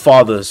kill your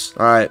fathers.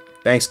 Alright.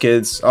 Thanks,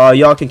 kids.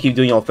 Y'all can keep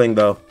doing your thing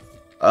though.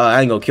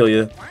 I ain't gonna kill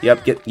you.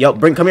 Yep,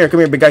 come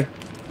here, big guy.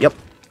 Yep.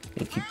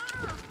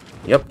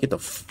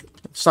 Yep,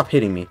 stop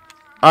hitting me.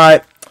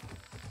 Alright.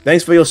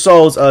 Thanks for your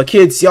souls.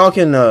 Kids, y'all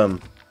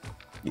can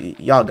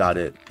y'all got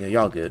it. Yeah,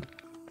 y'all good.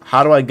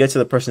 How do I get to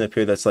the person up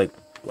here that's like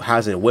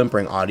has a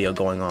whimpering audio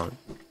going on?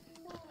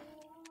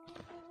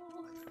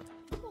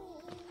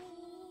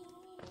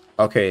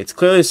 Okay, it's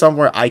clearly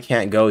somewhere I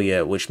can't go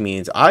yet, which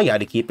means I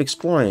gotta keep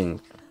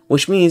exploring.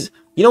 Which means,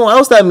 you know what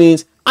else that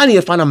means? I need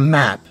to find a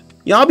map.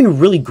 You know, I'd be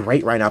really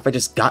great right now if I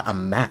just got a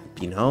map,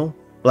 you know?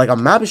 Like, a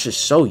map is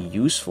just so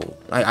useful.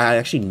 I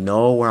actually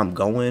know where I'm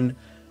going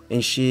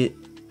and shit.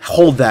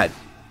 Hold that.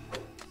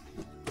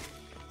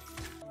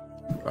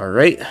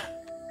 Alright.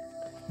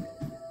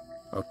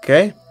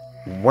 Okay.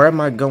 Where am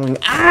I going?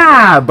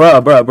 Ah!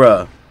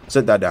 Bruh.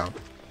 Sit that down.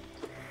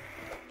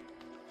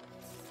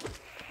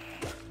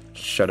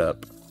 Shut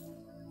up.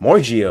 More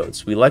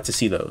geodes. We like to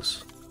see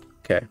those.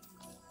 Okay.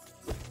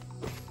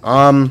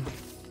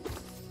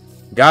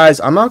 Guys,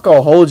 I'm not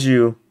gonna hold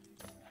you.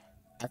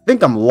 I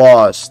think I'm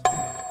lost.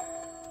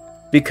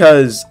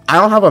 Because I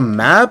don't have a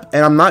map,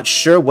 and I'm not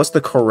sure what's the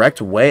correct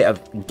way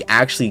of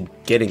actually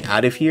getting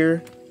out of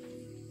here.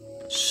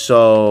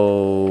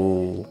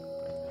 So...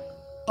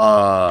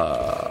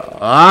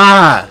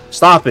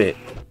 Stop it.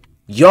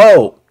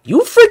 Yo,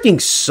 you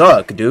freaking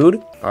suck,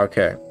 dude.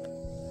 Okay.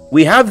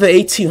 We have the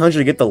 1800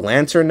 to get the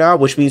lantern now,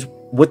 which means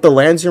with the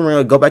lantern, we're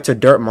gonna go back to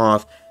Dirt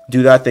Moth,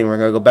 do that thing. We're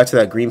gonna go back to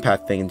that green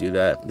path thing and do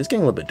that. This is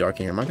getting a little bit dark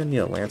in here. Am I gonna need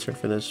a lantern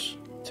for this,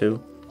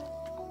 too?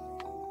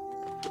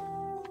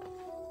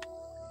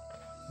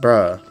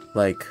 Bruh,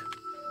 like,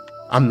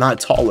 I'm not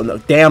tall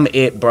enough. Damn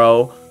it,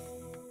 bro.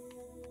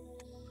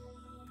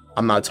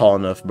 I'm not tall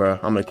enough, bro.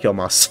 I'm gonna kill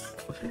myself.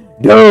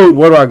 Dude,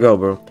 where do I go,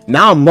 bro?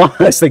 Now I'm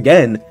lost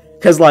again.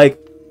 Because, like,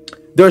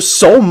 there's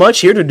so much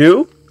here to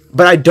do,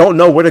 but I don't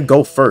know where to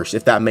go first,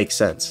 if that makes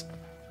sense.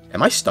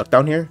 Am I stuck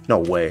down here? No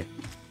way.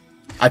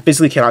 I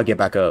physically cannot get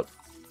back up.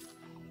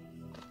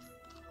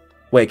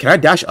 Wait, can I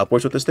dash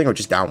upwards with this thing or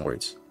just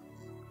downwards?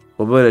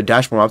 We'll be able to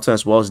dash more often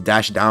as well as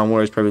dash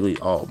downwards. Probably.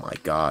 Oh my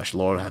gosh,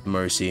 Lord have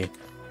mercy.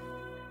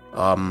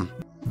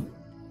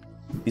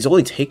 These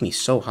only take me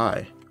so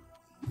high.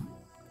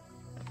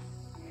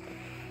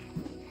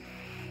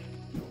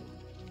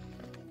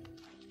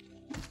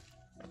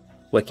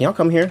 Wait, can y'all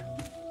come here?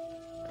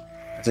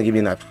 It doesn't give me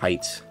enough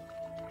height.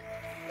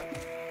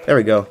 There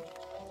we go.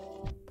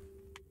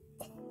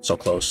 So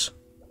close.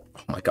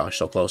 Oh my gosh,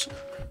 so close.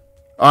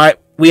 Alright,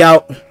 we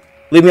out.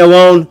 Leave me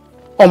alone.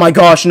 Oh my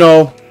gosh,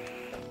 no.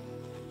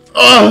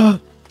 Oh,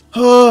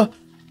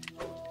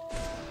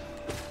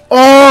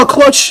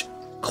 clutch.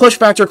 Clutch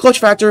factor, clutch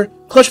factor,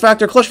 clutch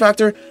factor, clutch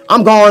factor.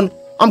 I'm gone.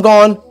 I'm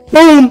gone.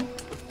 Boom.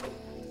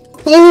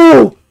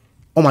 Oh.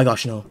 Oh my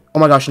gosh, no. Oh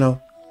my gosh,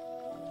 no.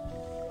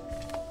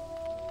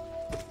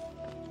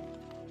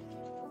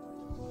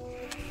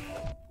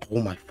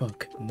 Oh my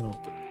fuck, no.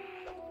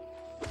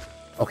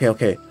 Okay,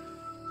 okay.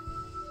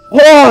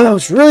 Oh, that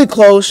was really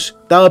close.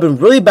 That would have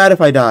been really bad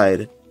if I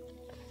died.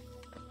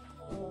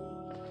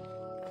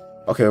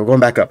 Okay, we're going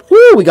back up.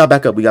 Woo, we got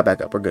back up. We got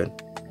back up. We're good.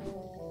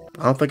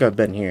 I don't think I've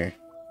been here.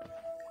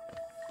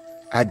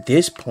 At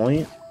this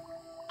point,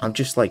 I'm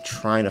just like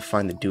trying to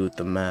find the dude with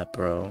the map,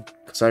 bro.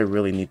 Because I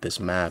really need this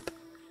map.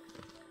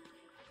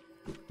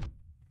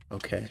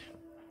 Okay.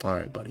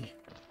 Alright, buddy.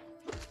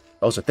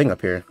 Oh, there's a thing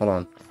up here. Hold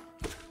on.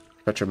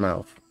 Shut your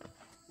mouth.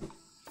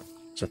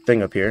 There's a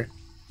thing up here.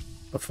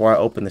 Before I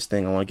open this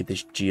thing, I want to get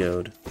this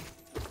geode.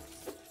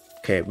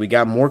 Okay, we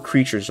got more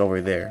creatures over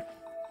there.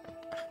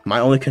 My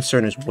only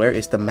concern is, where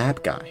is the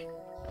map guy?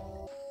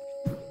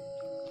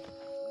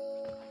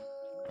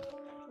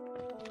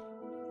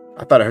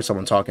 I thought I heard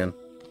someone talking.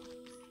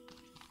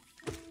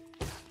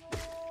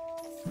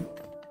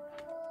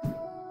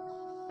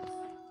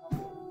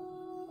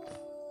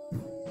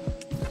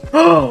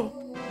 Oh!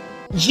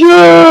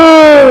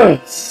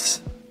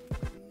 Yes!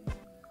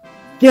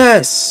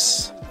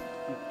 Yes!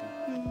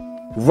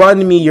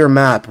 Run me your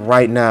map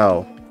right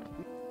now.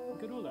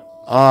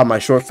 Ah, my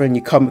short friend,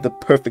 you come at the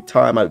perfect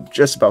time. I've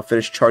just about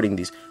finished charting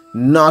these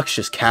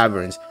noxious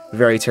caverns.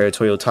 Very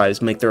territorial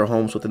types make their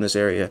homes within this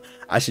area.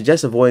 I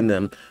suggest avoiding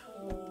them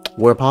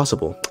where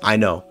possible. I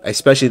know,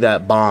 especially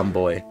that bomb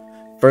boy.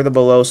 Further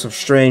below, some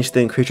strange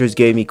thin creatures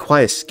gave me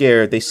quite a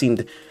scare. They seemed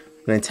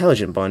an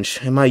intelligent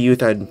bunch. In my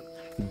youth, I'd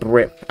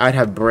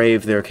have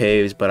braved their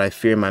caves, but I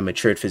fear my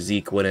matured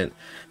physique wouldn't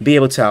be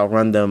able to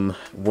outrun them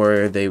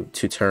were they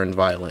to turn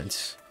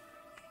violent.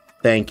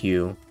 Thank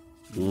you,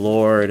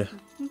 Lord.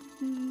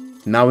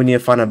 Now we need to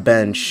find a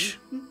bench.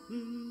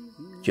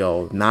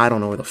 Yo, now I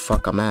don't know where the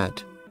fuck I'm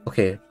at.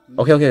 Okay,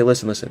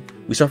 listen.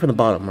 We start from the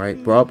bottom, right?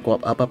 We're up, go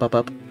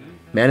up.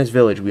 Man's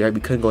village, we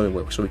couldn't go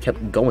anywhere, so we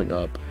kept going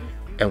up.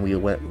 And we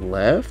went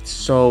left,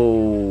 so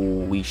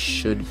we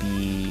should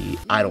be...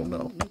 I don't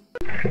know.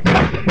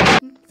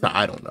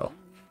 I don't know.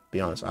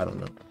 Be honest, I don't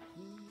know.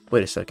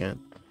 Wait a second.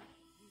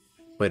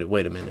 Wait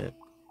a minute.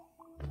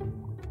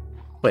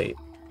 Wait.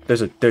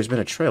 There's been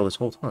a trail this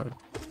whole time.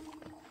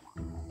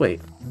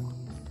 Wait,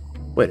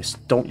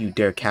 don't you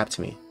dare cap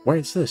to me. Where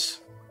is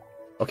this?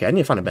 Okay, I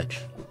need to find a bench.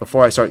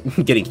 Before I start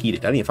getting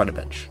heated, I need to find a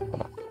bench.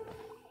 Hold on.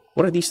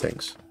 What are these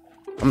things?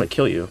 I'm gonna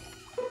kill you.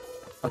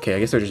 Okay, I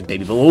guess they're just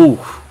baby. Ooh!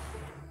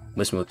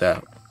 Miss me with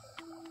that.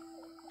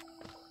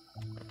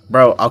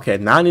 Bro, okay,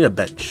 now I need a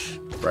bench,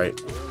 right?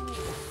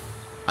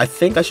 I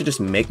think I should just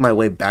make my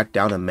way back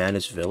down to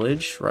Manus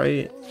Village,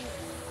 right?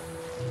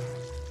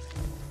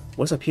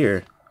 What's up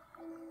here?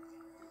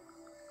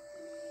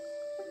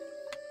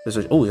 There's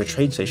a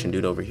train station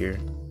dude over here.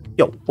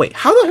 Yo, wait,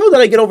 how the hell did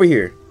I get over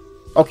here?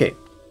 Okay,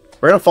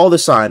 we're gonna follow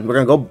this sign. We're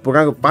gonna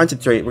go find the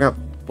train.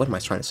 What am I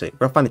trying to say? We're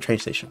gonna find the train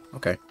station.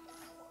 Okay.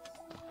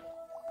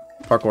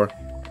 Parkour.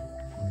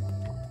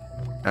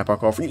 I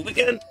park all for you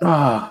again.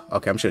 Ah,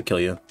 okay, I'm just gonna kill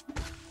you.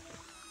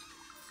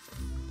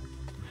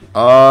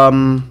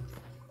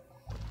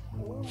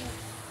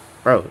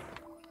 Bro,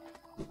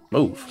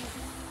 move.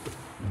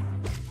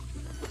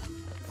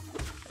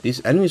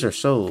 These enemies are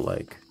so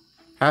like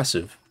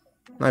passive.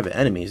 Not even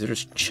enemies, they're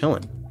just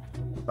chilling.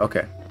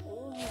 Okay.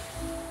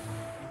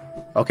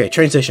 Okay,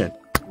 train station.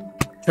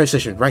 Train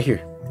station, right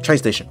here. Train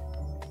station.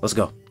 Let's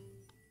go.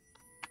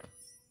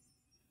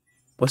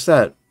 What's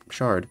that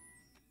shard?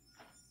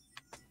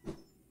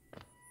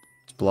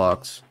 It's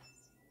blocks.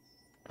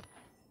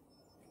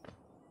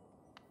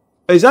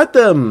 Is that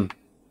them?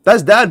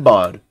 That's Dad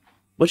Bod.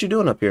 What you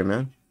doing up here,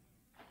 man?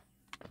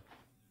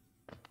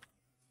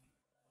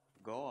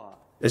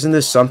 Isn't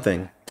this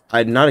something?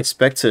 I did not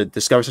expect to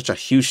discover such a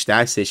huge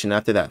stack station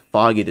after that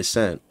foggy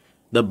descent.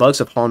 The bugs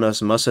upon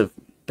us must have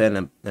been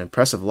an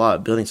impressive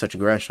lot, building such a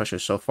grand structure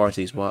so far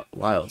into these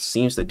wilds.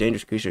 Seems the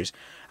dangerous creatures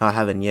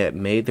haven't yet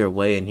made their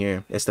way in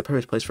here. It's the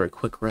perfect place for a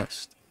quick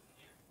rest.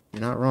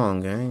 You're not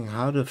wrong, gang.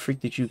 How the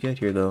freak did you get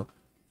here, though?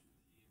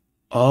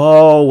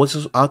 Oh, what's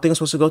this? I think I'm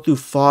supposed to go through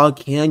Fog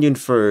Canyon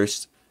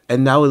first,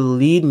 and that would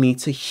lead me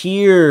to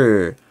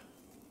here.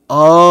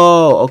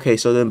 Oh, okay.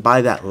 So then,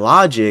 by that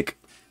logic,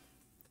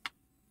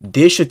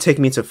 this should take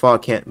me to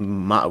Fog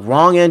Canyon.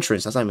 Wrong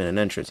entrance. That's not even an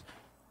entrance.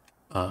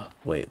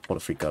 Wait. Hold the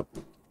freak up.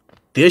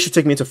 This should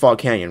take me to Fog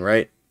Canyon,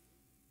 right?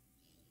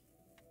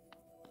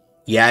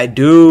 Yeah, it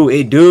do.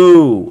 It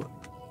do.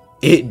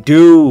 It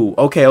do.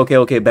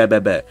 Okay.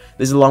 Bet.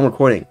 This is a long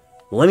recording.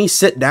 Let me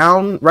sit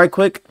down right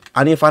quick.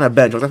 I need to find a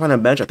bench. Once I find a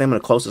bench, I think I'm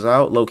going to close this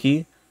out,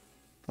 low-key.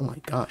 Oh my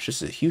gosh,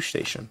 this is a huge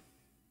station.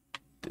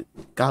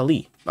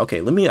 Golly. Okay,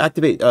 let me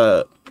activate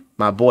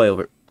my boy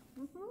over.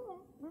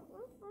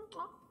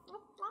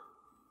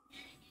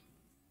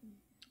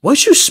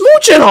 What you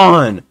smooching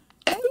on?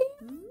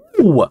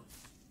 Ew.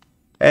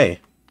 Hey,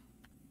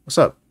 what's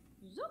up?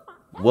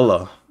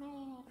 Willow.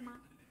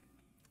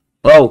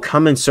 Oh,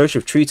 come in search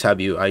of treats,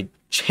 have you? I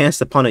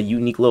chanced upon a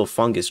unique little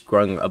fungus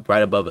growing up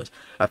right above us.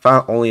 I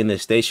found it only in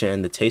this station,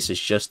 and the taste is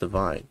just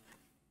divine.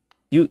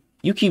 You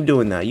keep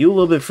doing that. You a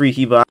little bit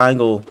freaky, but I ain't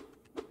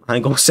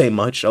gonna say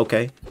much.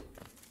 Okay.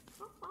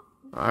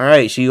 All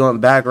right, she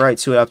went back right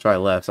to it after I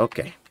left.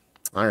 Okay.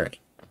 All right.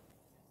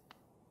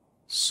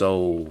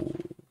 So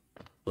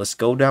let's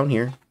go down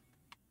here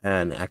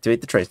and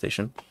activate the train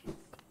station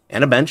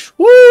and a bench.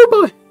 Woo,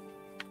 boy!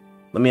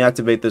 Let me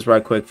activate this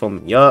right quick.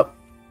 From yup,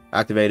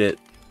 activate it.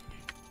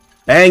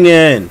 Bang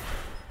in,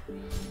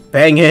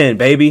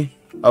 baby.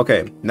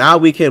 Okay, now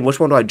we can. Which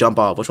one do I jump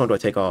off? Which one do I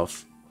take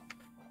off?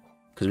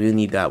 Because we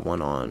need that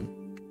one on.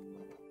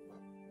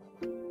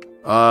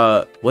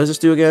 What does this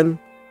do again?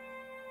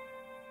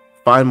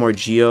 Find more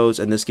geodes,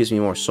 and this gives me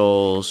more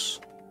souls.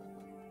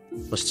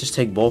 Let's just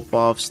take both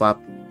off. Slap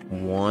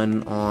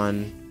one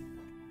on.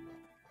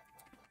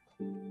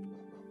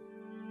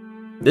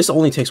 This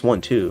only takes one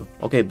too.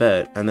 Okay,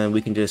 bet. And then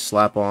we can just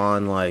slap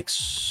on like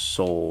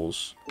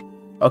souls.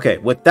 Okay,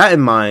 with that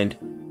in mind,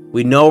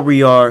 we know where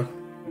we are.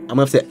 I'm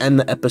gonna have to end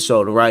the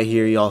episode right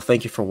here, y'all.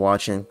 Thank you for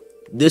watching.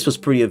 This was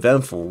pretty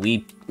eventful.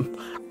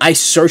 I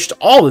searched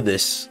all of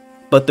this,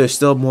 but there's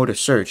still more to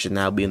search, and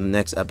that'll be in the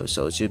next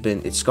episode.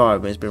 It's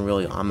Skarv, man. It's been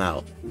really. I'm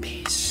out.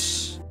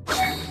 Peace.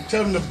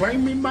 Tell them to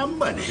bring me my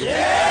money.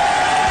 Yeah!